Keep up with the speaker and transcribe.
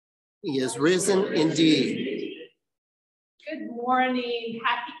He is risen indeed. Good morning.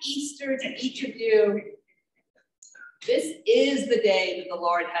 Happy Easter to each of you. This is the day that the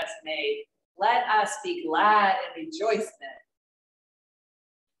Lord has made. Let us be glad and rejoice in it.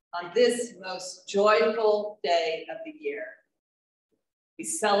 On this most joyful day of the year, we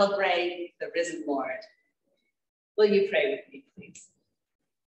celebrate the risen Lord. Will you pray with me, please?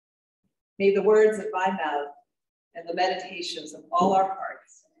 May the words of my mouth and the meditations of all our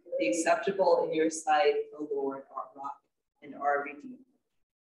hearts be acceptable in your sight, O Lord, our rock and our redeemer.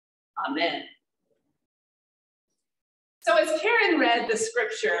 Amen. So as Karen read the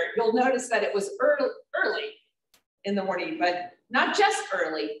scripture, you'll notice that it was early in the morning, but not just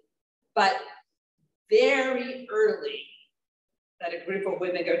early, but very early that a group of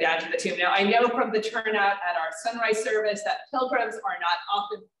women go down to the tomb. Now, I know from the turnout at our sunrise service that pilgrims are not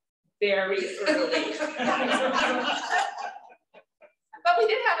often very early. But we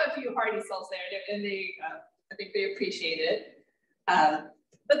did have a few hearty souls there, and they, I think they appreciated it.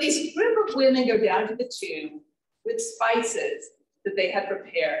 But these group of women go down to the tomb with spices that they had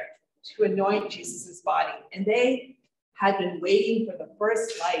prepared to anoint Jesus's body. And they had been waiting for the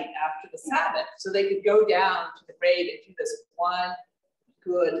first light after the Sabbath so they could go down to the grave and do this one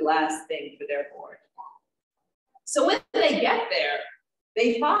good last thing for their Lord. So when they get there,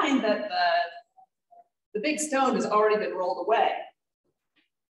 they find that the big stone has already been rolled away.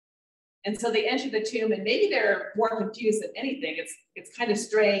 And so they enter the tomb, and maybe they're more confused than anything. It's kind of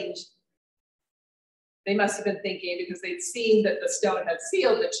strange. They must have been thinking because they'd seen that the stone had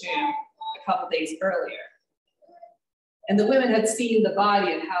sealed the tomb a couple days earlier. And the women had seen the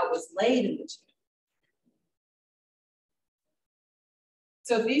body and how it was laid in the tomb.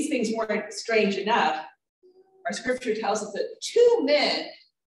 So if these things weren't strange enough, our scripture tells us that two men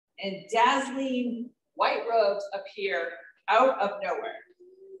in dazzling white robes appear out of nowhere.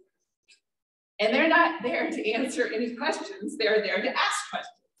 And they're not there to answer any questions. They're there to ask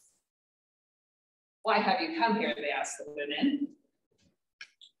questions. Why have you come here? They ask the women.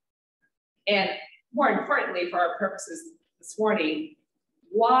 And more importantly, for our purposes this morning,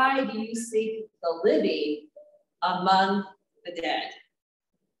 why do you seek the living among the dead?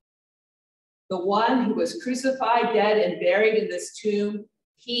 The one who was crucified, dead, and buried in this tomb,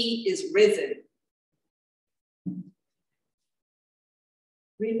 he is risen.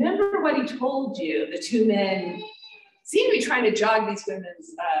 Remember what he told you. The two men seem to be trying to jog these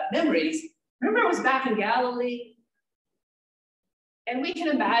women's memories. Remember, it was back in Galilee? And we can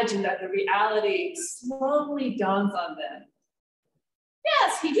imagine that the reality slowly dawns on them.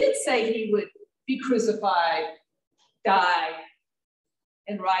 Yes, he did say he would be crucified, die,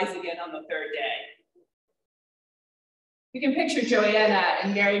 and rise again on the third day. You can picture Joanna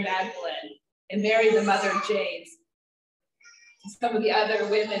and Mary Magdalene and Mary, the mother of James, and some of the other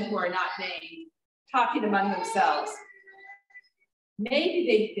women who are not named, talking among themselves. Maybe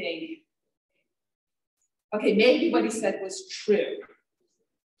they think, okay, maybe what he said was true.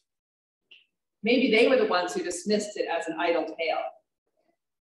 Maybe they were the ones who dismissed it as an idle tale.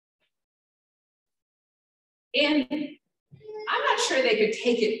 And I'm not sure they could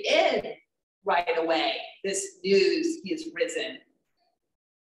take it in right away, this news, he is risen.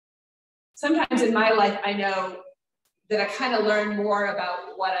 Sometimes in my life, I know that I kind of learn more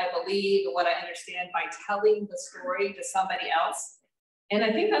about what I believe and what I understand by telling the story to somebody else. And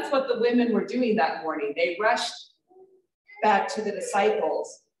I think that's what the women were doing that morning. They rushed back to the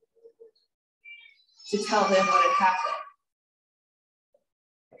disciples to tell them what had happened.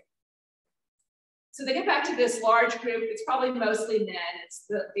 So they get back to this large group. It's probably mostly men. It's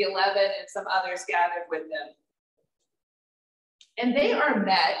the 11 and some others gathered with them. And they are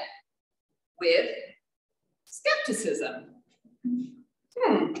met with skepticism.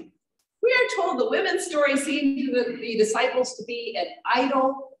 We are told the women's story seemed to the disciples to be an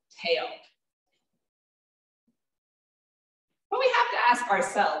idle tale. But we have to ask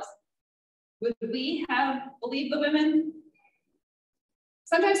ourselves, would we have believed the women?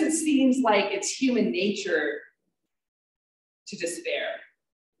 Sometimes it seems like it's human nature to despair.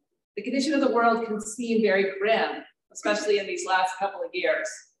 The condition of the world can seem very grim, especially in these last couple of years.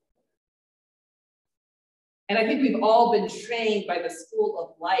 And I think we've all been trained by the school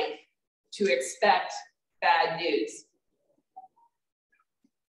of life to expect bad news.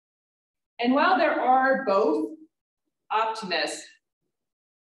 And while there are both optimists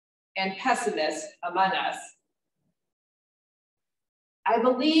and pessimists among us, I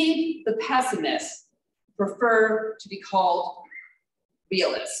believe the pessimists prefer to be called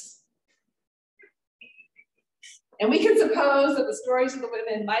realists. And we can suppose that the stories of the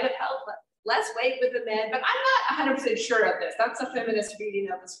women might have less weight with the men, but I'm not 100% sure of this. That's a feminist reading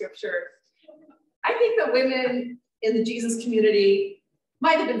of the scripture. I think that women in the Jesus community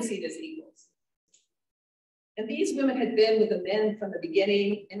might have been seen as equals. And these women had been with the men from the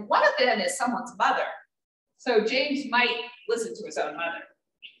beginning, and one of them is someone's mother. So James might listen to his own mother.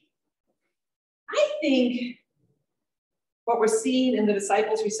 I think what we're seeing in the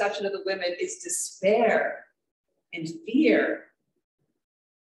disciples' reception of the women is despair and fear.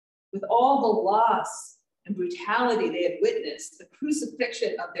 With all the loss and brutality they had witnessed, the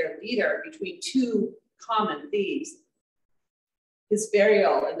crucifixion of their leader between two common thieves, his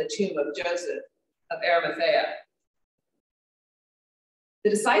burial in the tomb of Joseph of Arimathea. The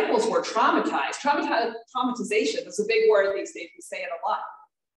disciples were traumatized. Traumatization is a big word these days. We say it a lot.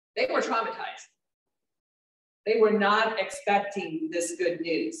 They were traumatized. They were not expecting this good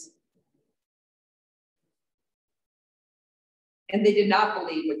news. And they did not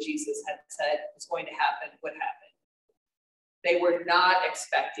believe what Jesus had said was going to happen would happen. They were not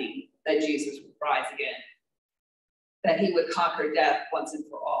expecting that Jesus would rise again, that he would conquer death once and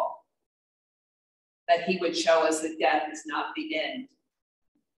for all, that he would show us that death is not the end,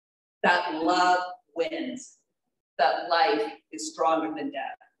 that love wins, that life is stronger than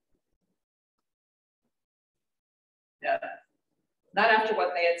death. No, not after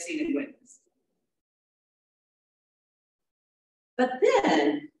what they had seen and witnessed. But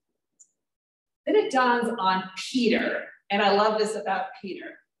then it dawns on Peter, and I love this about Peter.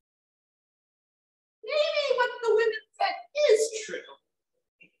 Maybe what the women said is true.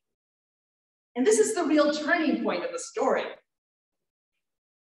 And this is the real turning point of the story.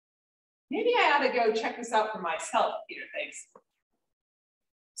 Maybe I ought to go check this out for myself, Peter thinks.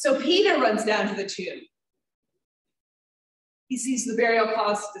 So Peter runs down to the tomb. He sees the burial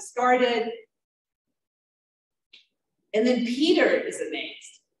cloths discarded. And then Peter is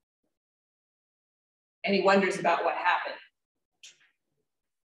amazed. And he wonders about what happened.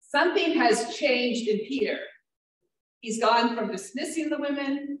 Something has changed in Peter. He's gone from dismissing the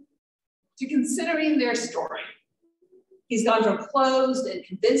women to considering their story. He's gone from closed and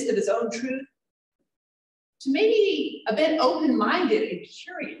convinced of his own truth to maybe a bit open-minded and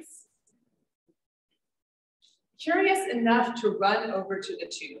curious. Curious enough to run over to the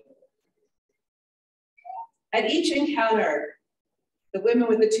tomb. At each encounter, the women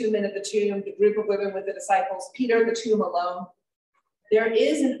with the 2 men at the tomb, the group of women with the disciples, Peter at the tomb alone, there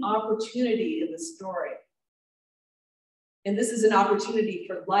is an opportunity in the story. And this is an opportunity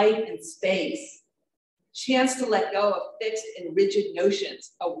for light and space, chance to let go of fixed and rigid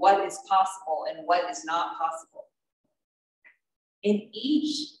notions of what is possible and what is not possible. In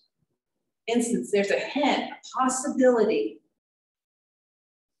each instance, there's a hint, a possibility,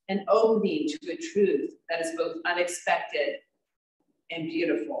 an opening to a truth that is both unexpected and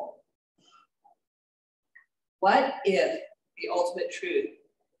beautiful. What if the ultimate truth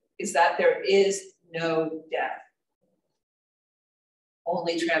is that there is no death,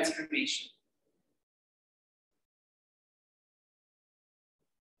 only transformation?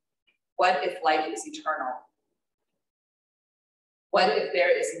 What if life is eternal? What if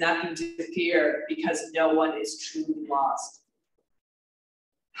there is nothing to fear because no one is truly lost?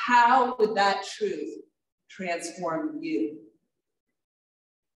 How would that truth transform you?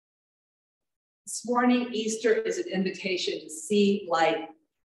 This morning, Easter is an invitation to see life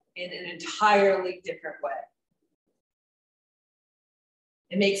in an entirely different way.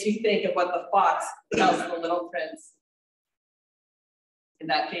 It makes me think of what the fox tells the little prince in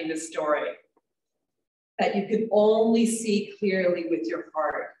that famous story, that you can only see clearly with your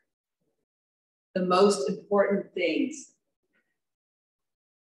heart the most important things.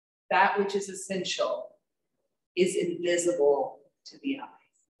 That which is essential is invisible to the eyes.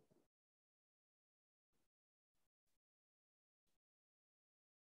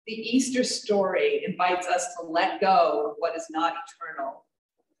 The Easter story invites us to let go of what is not eternal,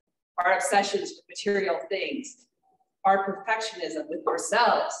 our obsessions with material things, our perfectionism with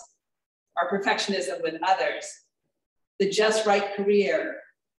ourselves, our perfectionism with others, the just right career,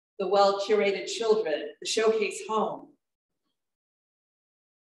 the well-curated children, the showcase home.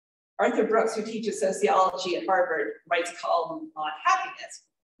 Arthur Brooks, who teaches sociology at Harvard, writes a column on happiness,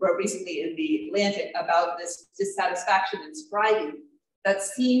 wrote recently in The Atlantic about this dissatisfaction and striving that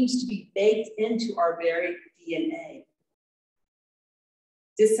seems to be baked into our very DNA.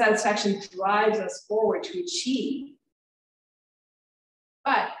 Dissatisfaction drives us forward to achieve.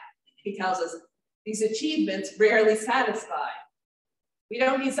 But, he tells us, these achievements rarely satisfy. We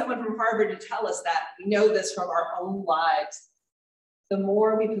don't need someone from Harvard to tell us that. We know this from our own lives. The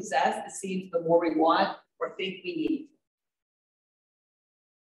more we possess, it seems the more we want or think we need.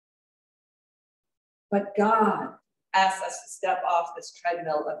 But God asks us to step off this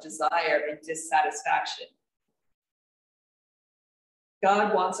treadmill of desire and dissatisfaction.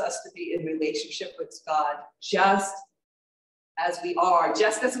 God wants us to be in relationship with God just as we are,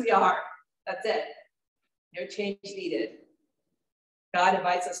 just as we are. That's it. No change needed. God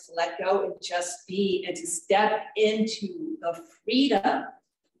invites us to let go and just be, and to step into the freedom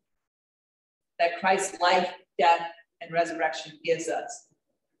that Christ's life, death, and resurrection gives us.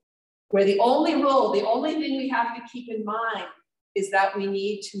 Where the only rule, the only thing we have to keep in mind is that we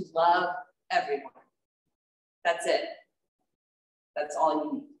need to love everyone. That's it. That's all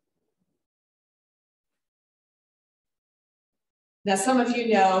you need. Now, some of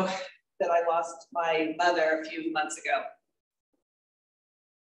you know that I lost my mother a few months ago.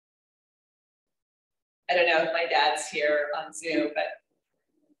 I don't know if my dad's here on Zoom, but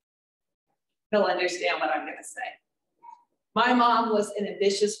he'll understand what I'm going to say. My mom was an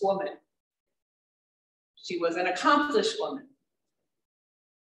ambitious woman. She was an accomplished woman.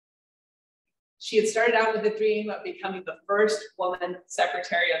 She had started out with the dream of becoming the first woman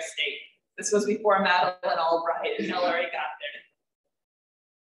Secretary of State. This was before Madeleine Albright and Hillary got there.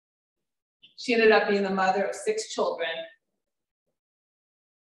 She ended up being the mother of 6 children,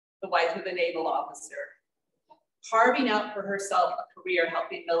 the wife of a naval officer, carving out for herself a career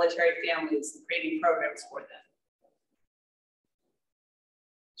helping military families and creating programs for them.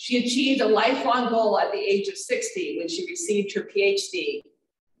 She achieved a lifelong goal at the age of 60 when she received her PhD.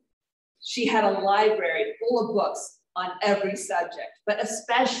 She had a library full of books on every subject, but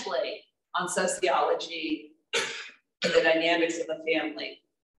especially on sociology and the dynamics of the family.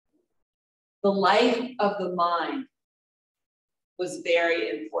 The life of the mind was very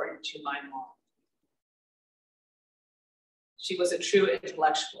important to my mom. She was a true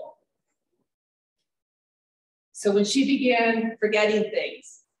intellectual. So when she began forgetting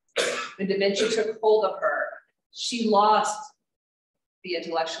things, when dementia took hold of her, she lost the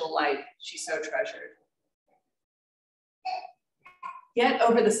intellectual life she so treasured. Yet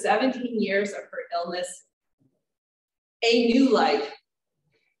over the 17 years of her illness, a new life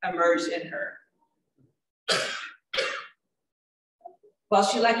emerged in her. While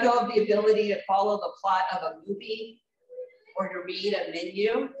she let go of the ability to follow the plot of a movie or to read a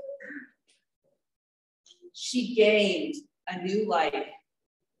menu, she gained a new life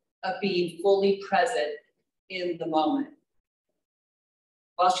of being fully present in the moment.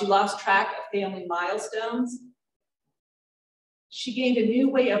 While she lost track of family milestones, she gained a new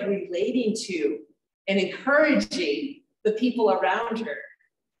way of relating to and encouraging the people around her,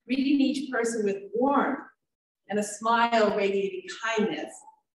 greeting each person with warmth and a smile radiating kindness,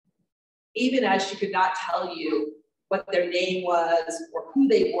 even as she could not tell you what their name was or who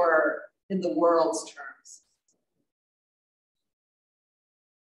they were in the world's terms.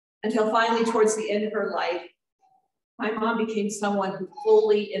 Until finally, towards the end of her life, my mom became someone who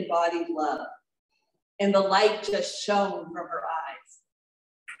fully embodied love, and the light just shone from her eyes.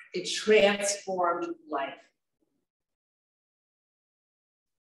 It transformed life.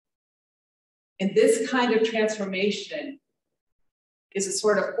 And this kind of transformation is a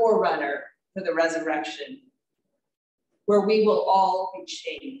sort of forerunner for the resurrection, where we will all be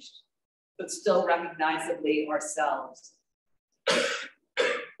changed, but still recognizably ourselves,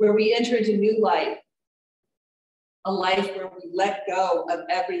 where we enter into new life, a life where we let go of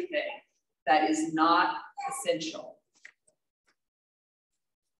everything that is not essential.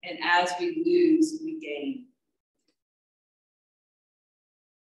 And as we lose, we gain.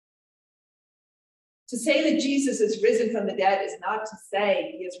 To say that Jesus is risen from the dead is not to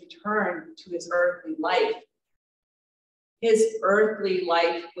say he has returned to his earthly life. His earthly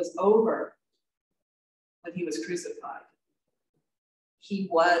life was over when he was crucified. He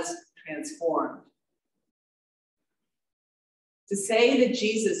was transformed. To say that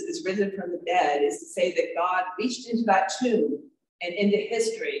Jesus is risen from the dead is to say that God reached into that tomb and into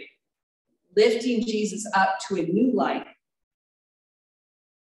history, lifting Jesus up to a new life.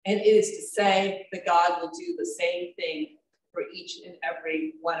 And it is to say that God will do the same thing for each and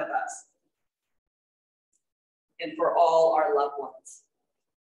every one of us and for all our loved ones.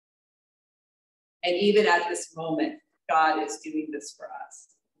 And even at this moment, God is doing this for us.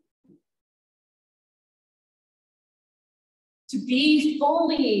 To be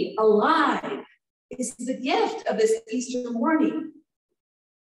fully alive is the gift of this Easter morning.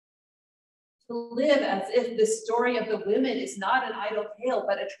 To live as if the story of the women is not an idle tale,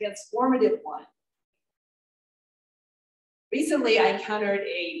 but a transformative one. Recently, I encountered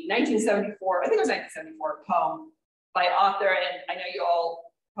a 1974, I think it was 1974 poem by author, and I know you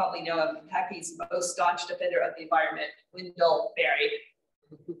all probably know of Kentucky's most staunch defender of the environment, Wendell Berry.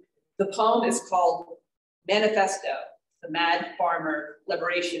 The poem is called Manifesto, the Mad Farmer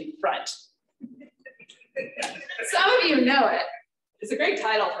Liberation Front. Some of you know it. It's a great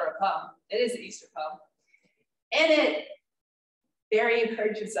title for a poem. It is an Easter poem. And it very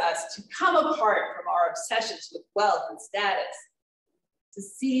encourages us to come apart from our obsessions with wealth and status, to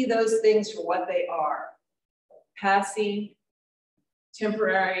see those things for what they are, passing,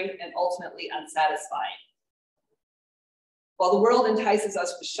 temporary, and ultimately unsatisfying. While the world entices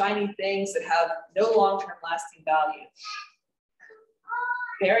us with shiny things that have no long-term lasting value,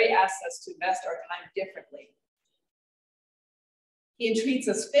 Barry asks us to invest our time differently. He entreats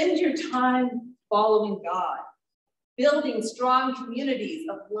us, spend your time following God, building strong communities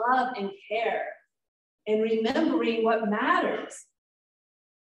of love and care, and remembering what matters.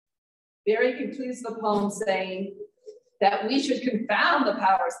 Barry concludes the poem saying that we should confound the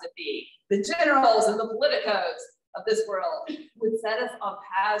powers that be, the generals and the politicos of this world, would set us on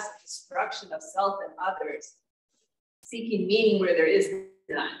paths of destruction of self and others, seeking meaning where there is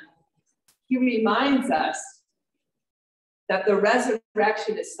none. He reminds us that the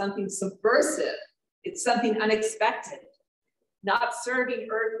resurrection is something subversive. It's something unexpected, not serving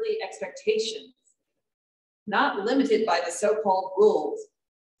earthly expectations, not limited by the so-called rules,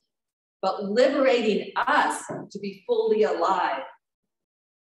 but liberating us to be fully alive.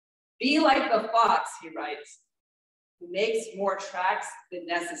 Be like the fox, he writes, who makes more tracks than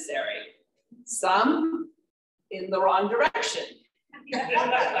necessary, some in the wrong direction.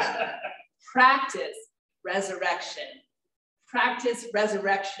 Practice resurrection. Practice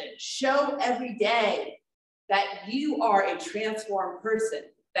resurrection. Show every day that you are a transformed person,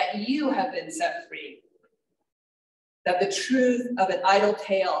 that you have been set free, that the truth of an idle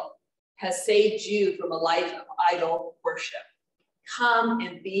tale has saved you from a life of idol worship. Come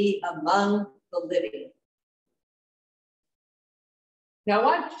and be among the living. Now I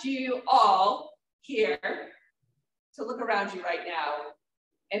want you all here to look around you right now.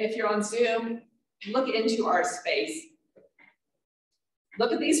 And if you're on Zoom, look into our space.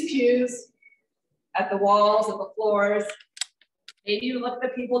 Look at these pews, at the walls, at the floors. Maybe you look at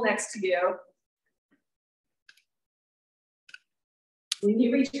the people next to you. When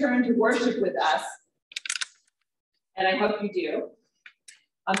you return to worship with us, and I hope you do,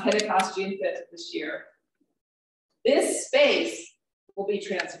 on Pentecost, June 5th this year, this space will be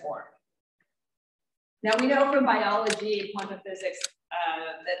transformed. Now we know from biology and quantum physics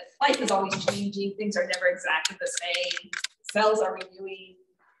that life is always changing. Things are never exactly the same. Cells are renewing.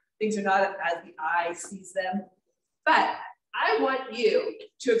 Things are not as the eye sees them. But I want you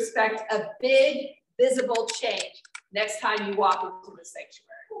to expect a big, visible change next time you walk into the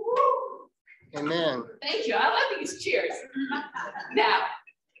sanctuary. Amen. Thank you. I love these cheers. Now,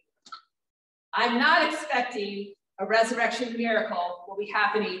 I'm not expecting a resurrection miracle will be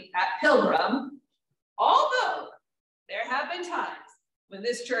happening at Pilgrim, although there have been times when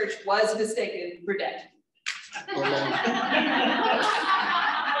this church was mistaken for dead.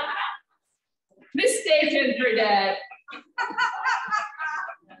 Mistaken for dead.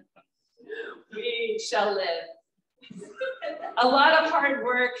 We shall live. A lot of hard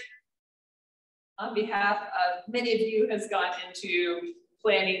work on behalf of many of you has gone into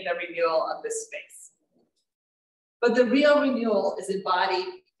planning the renewal of this space. But the real renewal is embodied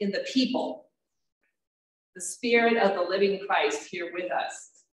in the people, the spirit of the living Christ here with us.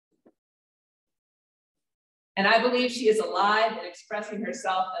 And I believe she is alive and expressing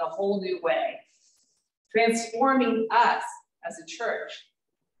herself in a whole new way, transforming us as a church,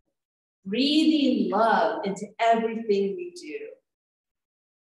 breathing love into everything we do,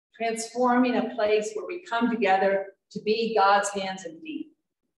 transforming a place where we come together to be God's hands and feet,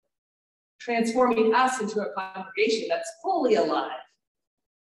 transforming us into a congregation that's fully alive.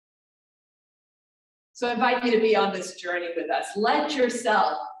 So I invite you to be on this journey with us. Let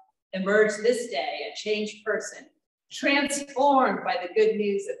yourself emerge this day a changed person, transformed by the good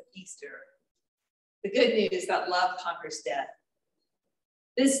news of Easter, the good news that love conquers death.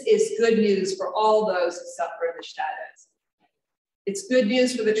 This is good news for all those who suffer in the shadows. It's good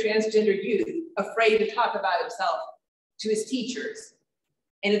news for the transgender youth, afraid to talk about himself to his teachers.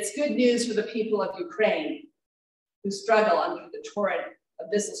 And it's good news for the people of Ukraine who struggle under the torrent of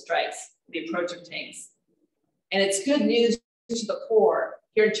missile strikes, the approach of tanks. And it's good news to the poor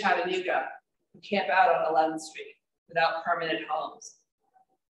here in Chattanooga who camp out on 11th Street without permanent homes.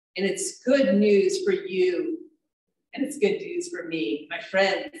 And it's good news for you, and it's good news for me, my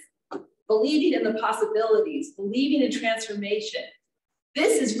friends, believing in the possibilities, believing in transformation.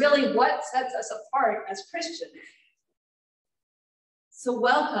 This is really what sets us apart as Christians. So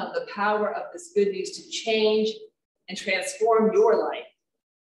welcome the power of this good news to change and transform your life.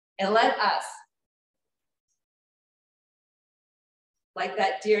 And let us like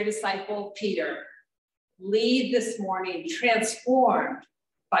that dear disciple, Peter, leave this morning transformed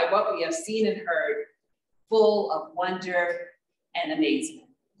by what we have seen and heard, full of wonder and amazement.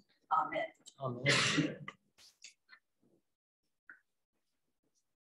 Amen. Amen.